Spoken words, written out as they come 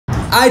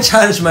I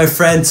challenged my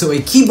friend to a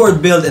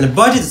keyboard build in a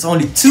budget that's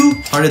only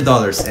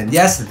 $200. And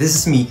yes, this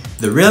is me,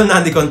 the real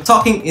Nandicon,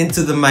 talking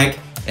into the mic.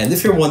 And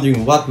if you're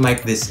wondering what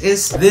mic this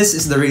is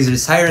the Razer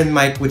Siren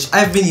mic, which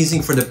I've been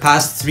using for the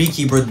past 3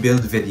 keyboard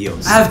build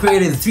videos. I have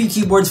created 3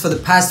 keyboards for the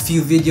past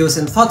few videos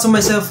and thought to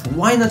myself,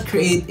 why not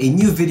create a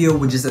new video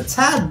with just a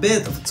tad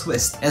bit of a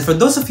twist? And for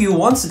those of you who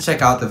want to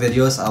check out the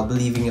videos, I'll be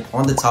leaving it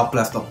on the top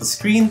left of the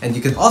screen, and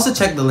you can also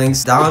check the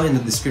links down in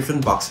the description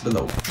box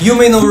below. You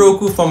may know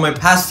Roku from my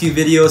past few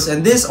videos,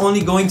 and this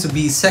only going to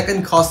be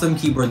second custom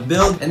keyboard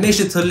build, and make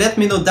sure to let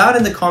me know down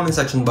in the comment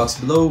section box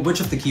below which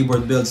of the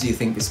keyboard builds you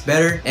think is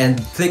better, and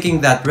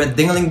clicking that red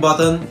ding-a-ling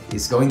button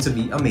is going to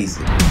be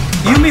amazing.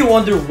 You may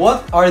wonder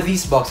what are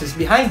these boxes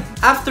behind.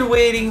 After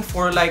waiting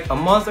for like a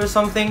month or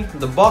something,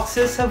 the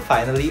boxes have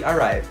finally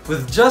arrived.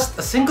 With just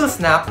a single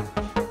snap,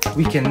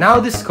 we can now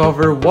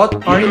discover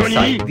what are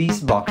inside these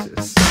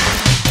boxes.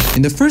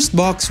 In the first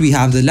box, we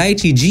have the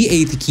Lychee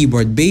G80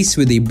 keyboard base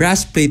with a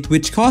brass plate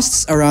which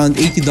costs around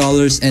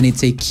 $80, and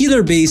it's a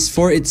killer base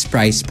for its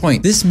price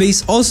point. This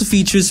base also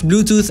features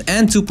Bluetooth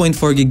and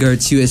 2.4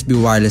 GHz USB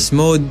wireless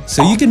mode,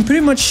 so you can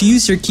pretty much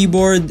use your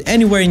keyboard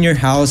anywhere in your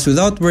house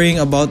without worrying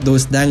about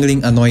those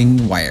dangling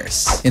annoying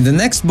wires. In the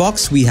next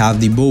box, we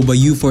have the Boba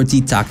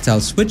U40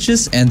 tactile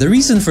switches, and the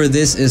reason for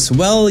this is,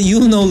 well,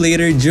 you'll know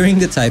later during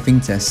the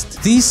typing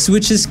test. These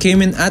switches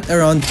came in at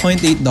around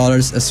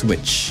 $0.8 a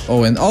switch.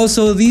 Oh, and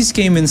also these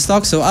came in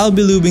stock, so I'll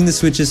be lubing the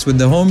switches with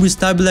the homebrew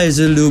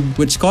stabilizer lube,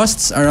 which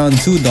costs around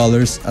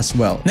 $2 as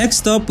well.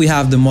 Next up, we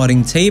have the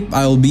modding tape.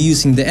 I will be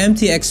using the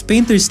MTX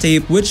Painter's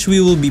tape, which we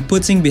will be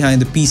putting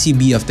behind the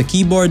PCB of the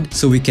keyboard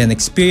so we can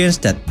experience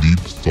that deep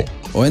thought.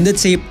 Oh, and the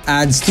tape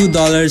adds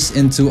 $2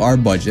 into our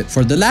budget.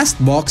 For the last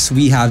box,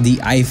 we have the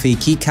iFei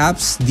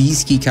keycaps.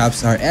 These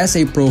keycaps are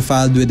SA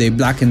profiled with a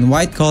black and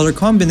white color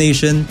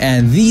combination,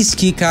 and these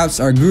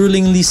keycaps are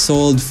gruelingly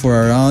sold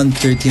for around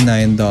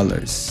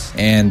 $39.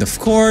 And of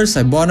course,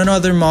 I bought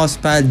another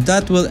mousepad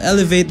that will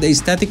elevate the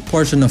aesthetic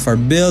portion of our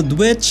build,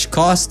 which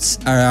costs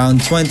around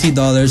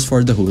 $20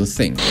 for the whole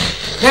thing.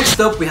 Next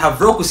up, we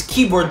have Roku's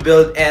keyboard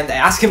build, and I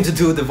asked him to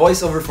do the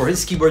voiceover for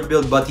his keyboard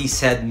build, but he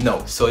said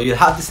no. So you'll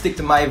have to stick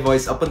to my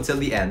voice up until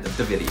the end of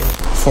the video.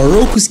 For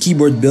Roku's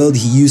keyboard build,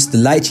 he used the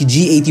Lychee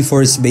G80 for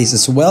his base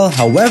as well.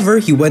 However,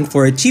 he went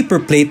for a cheaper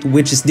plate,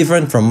 which is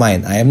different from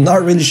mine. I am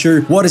not really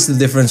sure what is the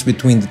difference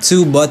between the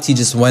two, but he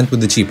just went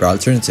with the cheaper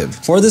alternative.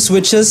 For the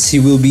switches, he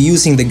will be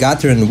using the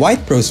Gateron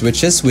White Pro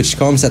switches, which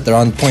comes at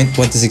around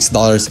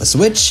 $0.26 a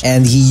switch,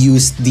 and he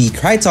used the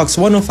Krytox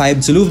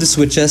 105 to lube the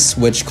switches,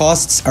 which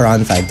costs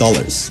around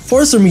 $5.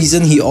 For some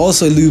reason, he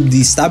also lubed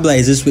the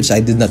stabilizers, which I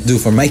did not do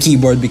for my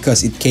keyboard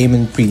because it came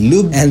in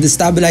pre-lubed, and the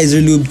stabilizer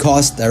lube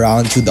cost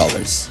around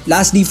 $2.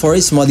 Lastly, for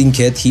his modding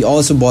kit, he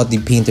also bought the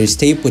painter's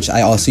tape, which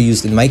I also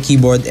used in my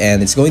keyboard,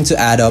 and it's going to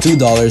add up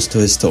 $2 to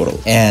his total.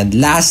 And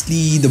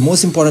lastly, the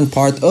most important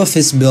part of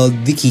his build,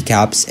 the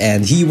keycaps,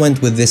 and he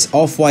went with this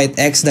off-white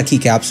Exda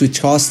keycaps,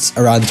 which costs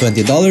around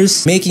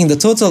 $20, making the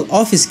total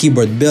of his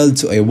keyboard build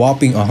to a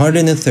whopping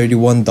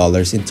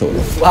 $131 in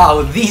total.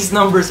 Wow, these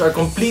numbers are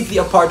completely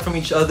apart from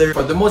each other.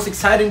 For the most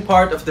exciting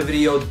part of the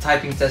video, the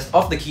typing test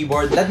of the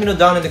keyboard, let me know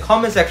down in the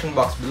comment section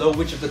box below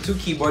which of the 2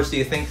 keyboards do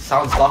you think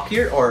sounds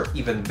thockier or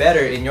even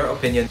better in your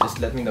opinion. Just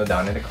let me know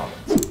down in the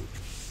comments.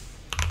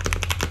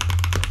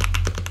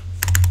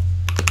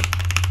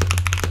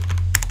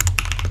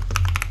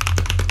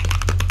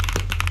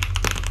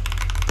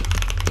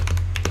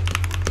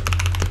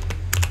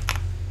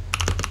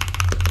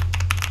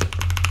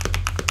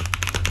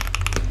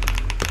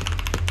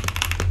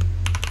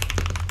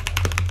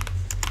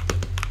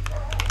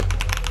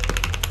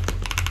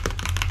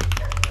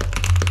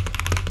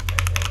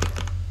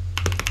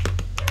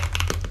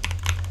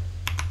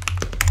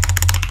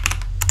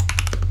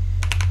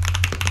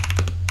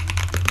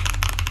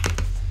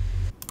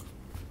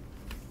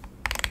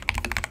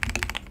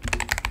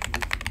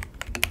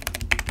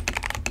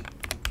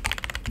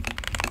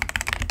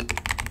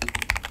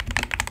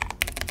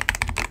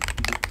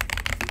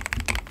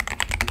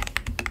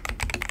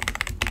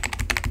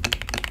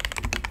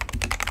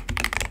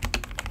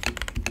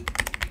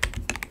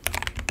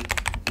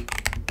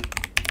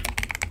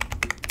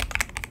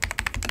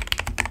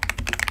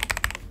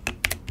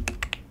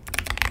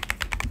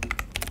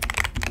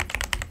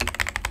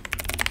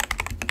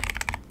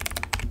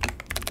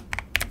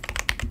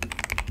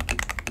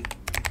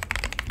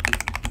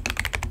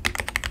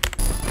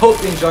 Hope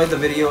you enjoyed the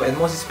video, and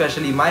most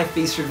especially my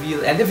face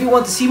reveal. And if you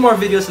want to see more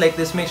videos like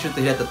this, make sure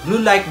to hit that blue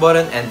like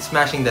button, and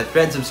smashing that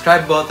red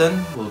subscribe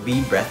button will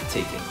be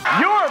breathtaking.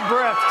 You're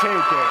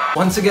breathtaking!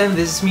 Once again,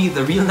 this is me,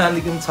 the real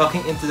Nandicon,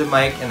 talking into the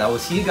mic, and I will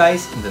see you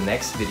guys in the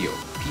next video.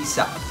 Peace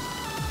out.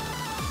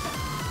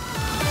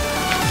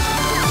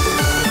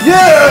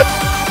 Yeah!